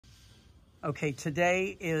Okay,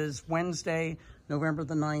 today is Wednesday, November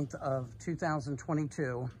the 9th of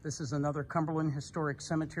 2022. This is another Cumberland Historic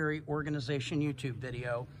Cemetery Organization YouTube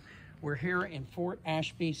video. We're here in Fort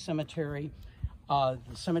Ashby Cemetery. The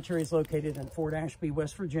cemetery is located in Fort Ashby,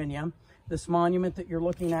 West Virginia. This monument that you're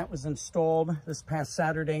looking at was installed this past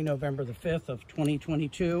Saturday, November the 5th of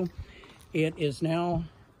 2022. It is now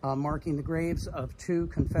marking the graves of two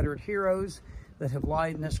Confederate heroes that have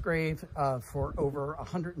lied in this grave for over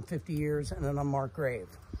 150 years in an unmarked grave.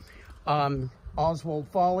 Oswald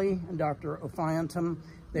Foley and Dr. Ophiantum,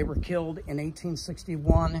 they were killed in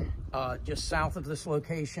 1861 just south of this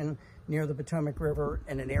location near the Potomac River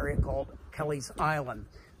in an area called Kelly's Island.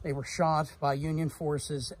 They were shot by Union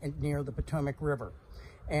forces near the Potomac River,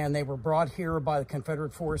 and they were brought here by the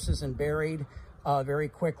Confederate forces and buried very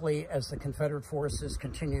quickly as the Confederate forces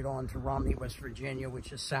continued on to Romney, West Virginia,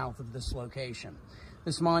 which is south of this location.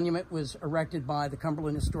 This monument was erected by the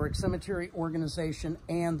Cumberland Historic Cemetery Organization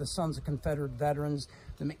and the Sons of Confederate Veterans,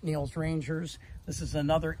 the McNeil's Rangers. This is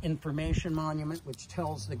another information monument which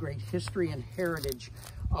tells the great history and heritage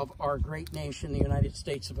of our great nation, the United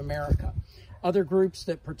States of America. Other groups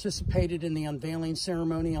that participated in the unveiling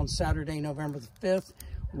ceremony on Saturday, November the 5th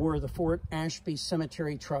were the Fort Ashby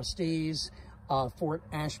Cemetery trustees, Fort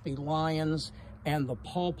Ashby Lions, and the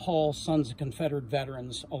Paw Sons of Confederate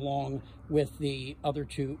Veterans, along with the other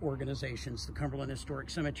two organizations, the Cumberland Historic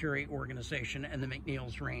Cemetery Organization and the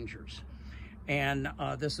McNeil's Rangers. And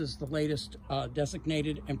this is the latest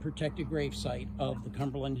designated and protected gravesite of the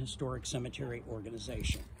Cumberland Historic Cemetery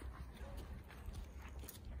Organization.